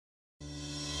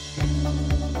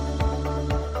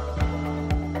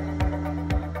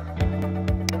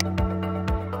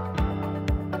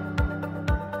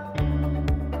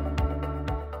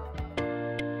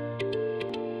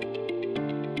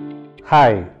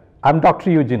Hi, I'm Dr.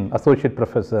 Eugin, Associate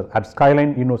Professor at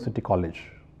Skyline University College.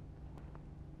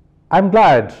 I'm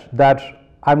glad that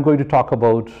I'm going to talk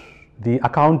about the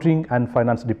Accounting and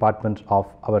Finance Department of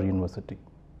our university.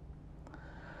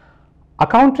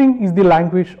 Accounting is the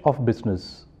language of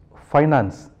business.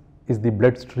 Finance is the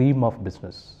bloodstream of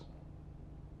business.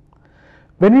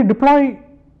 When we deploy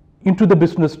into the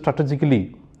business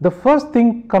strategically, the first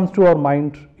thing comes to our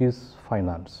mind is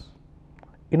finance.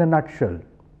 In a nutshell,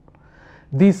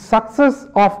 the success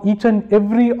of each and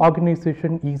every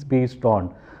organization is based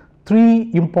on three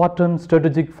important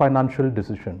strategic financial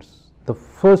decisions. The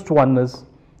first one is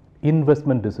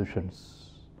investment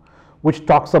decisions, which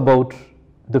talks about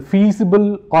the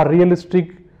feasible or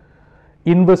realistic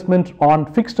investment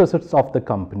on fixed assets of the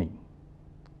company.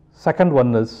 Second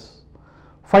one is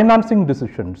financing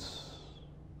decisions,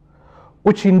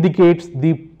 which indicates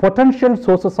the potential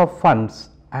sources of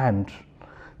funds and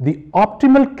the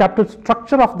optimal capital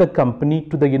structure of the company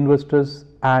to the investors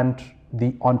and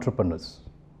the entrepreneurs.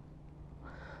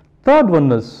 Third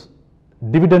one is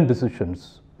dividend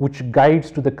decisions, which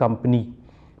guides to the company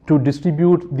to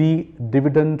distribute the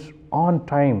dividend on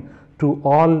time to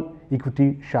all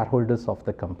equity shareholders of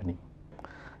the company.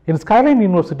 In Skyline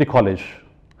University College,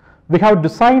 we have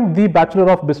designed the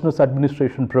Bachelor of Business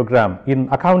Administration program in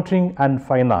Accounting and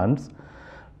Finance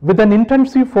with an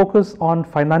intensive focus on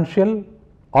financial,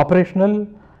 operational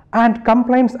and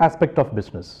compliance aspect of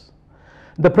business.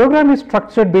 The program is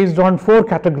structured based on 4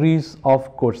 categories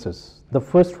of courses. The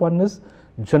first one is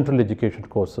general education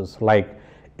courses like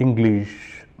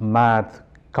English, math,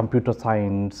 computer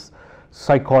science,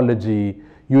 psychology,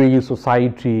 UAE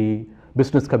society,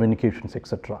 business communications,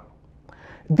 etc.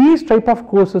 These type of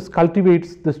courses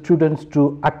cultivates the students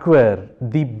to acquire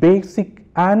the basic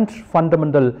and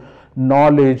fundamental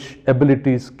knowledge,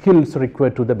 abilities, skills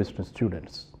required to the business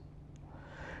students.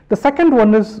 The second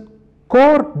one is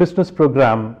core business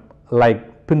program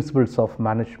like principles of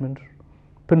management,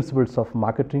 principles of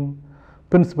marketing,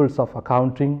 principles of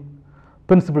accounting,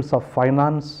 principles of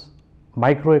finance,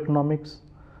 microeconomics,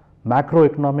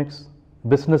 macroeconomics,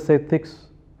 business ethics,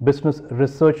 business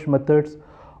research methods,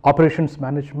 operations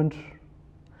management.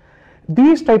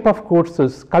 These type of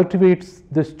courses cultivates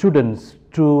the students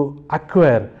to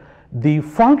acquire the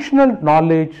functional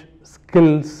knowledge,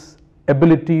 skills,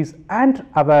 abilities and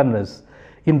awareness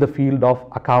in the field of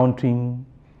accounting,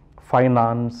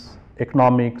 finance,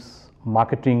 economics,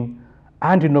 marketing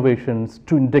and innovations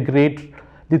to integrate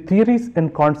the theories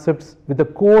and concepts with the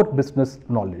core business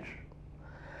knowledge.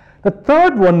 The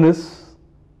third one is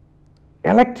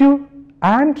elective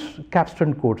and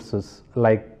capstone courses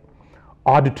like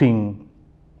auditing,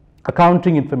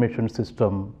 accounting information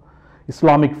system,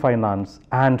 Islamic finance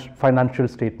and financial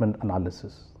statement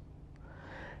analysis.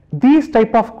 These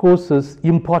type of courses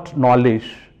impart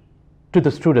knowledge to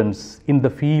the students in the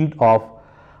field of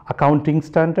accounting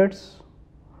standards,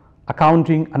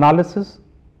 accounting analysis,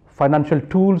 financial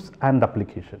tools and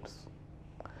applications.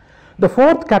 The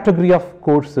fourth category of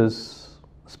courses,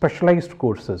 specialized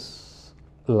courses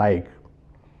like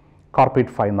corporate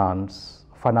finance,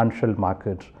 financial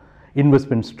market,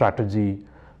 investment strategy,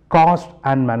 cost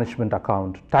and management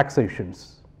account,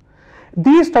 taxations.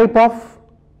 These type of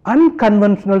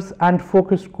unconventional and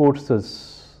focused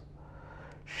courses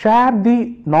share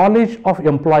the knowledge of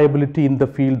employability in the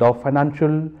field of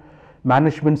financial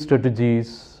management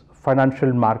strategies,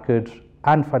 financial market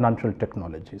and financial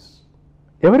technologies.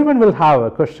 Everyone will have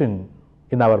a question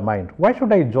in our mind, why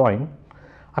should I join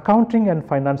Accounting and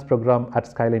Finance program at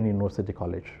Skyline University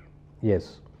College?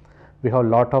 Yes, we have a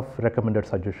lot of recommended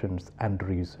suggestions and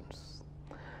reasons.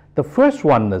 The first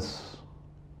one is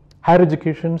higher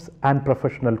educations and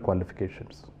professional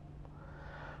qualifications.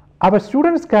 Our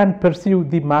students can pursue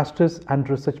the Masters and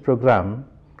Research program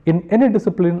in any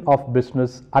discipline of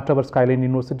business at our Skyline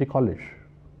University College.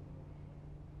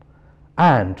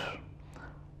 And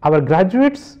our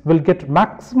graduates will get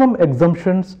maximum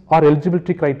exemptions or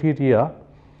eligibility criteria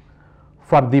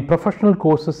for the professional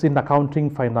courses in accounting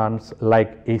finance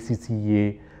like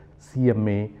ACCA,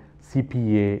 CMA,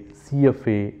 CPA,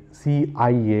 CFA,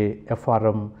 CIA,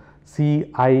 FRM,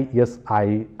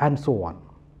 CISI and so on.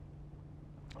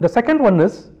 The second one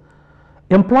is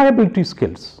employability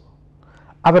skills.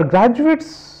 Our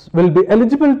graduates will be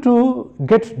eligible to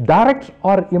get direct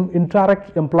or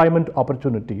indirect employment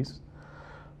opportunities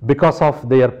because of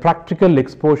their practical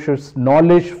exposures,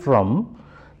 knowledge from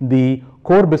the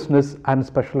core business and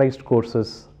specialized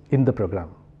courses in the program.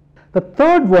 The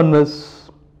third one is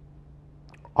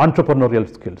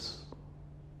entrepreneurial skills.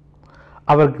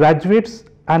 Our graduates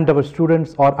and our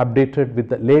students are updated with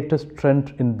the latest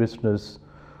trend in business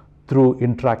through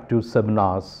interactive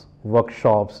seminars,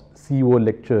 workshops, CEO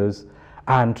lectures,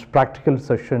 and practical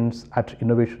sessions at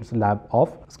Innovations Lab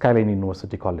of Skyline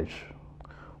University College,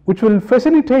 which will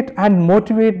facilitate and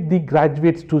motivate the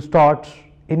graduates to start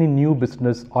any new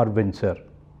business or venture.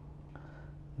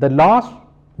 The last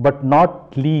but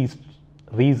not least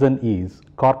reason is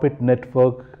corporate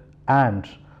network and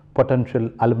potential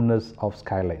alumnus of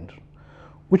Skyline,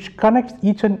 which connects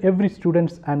each and every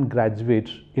students and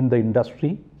graduates in the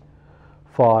industry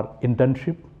for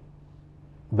internship,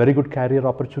 very good career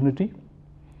opportunity,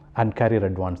 and career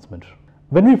advancement.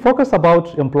 When we focus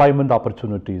about employment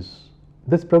opportunities,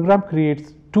 this program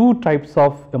creates two types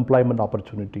of employment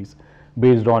opportunities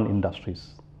based on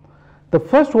industries. The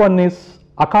first one is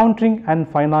accounting and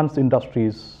finance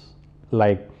industries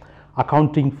like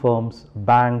accounting firms,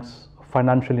 banks,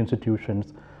 financial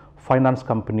institutions, finance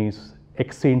companies,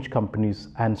 exchange companies,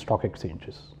 and stock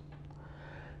exchanges.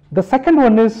 The second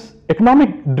one is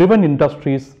economic driven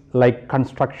industries like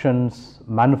constructions,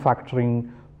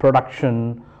 manufacturing,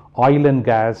 production, oil and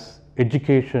gas,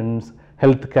 education,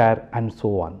 healthcare, and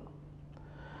so on.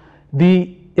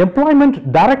 The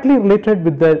employment directly related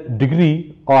with the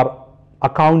degree are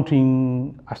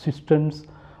accounting assistants,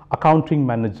 accounting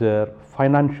manager,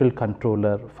 financial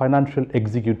controller, financial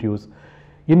executives,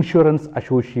 insurance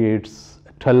associates,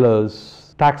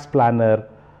 tellers, tax planner,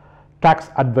 tax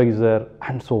advisor,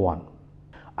 and so on.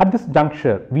 At this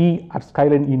juncture, we at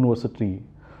Skyline University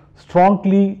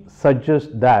strongly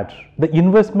suggest that the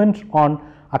investment on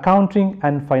accounting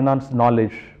and finance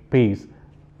knowledge pays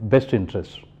best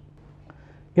interest.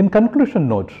 In conclusion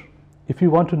note, if you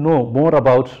want to know more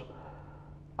about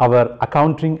our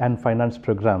accounting and finance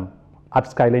program at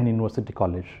Skyline University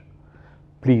College,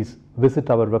 please visit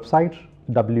our website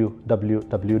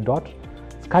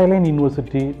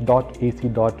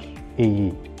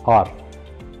www.skylineuniversity.ac.ae or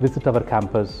visit our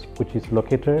campus, which is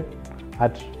located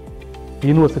at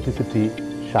University City,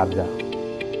 Sharjah.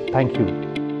 Thank you.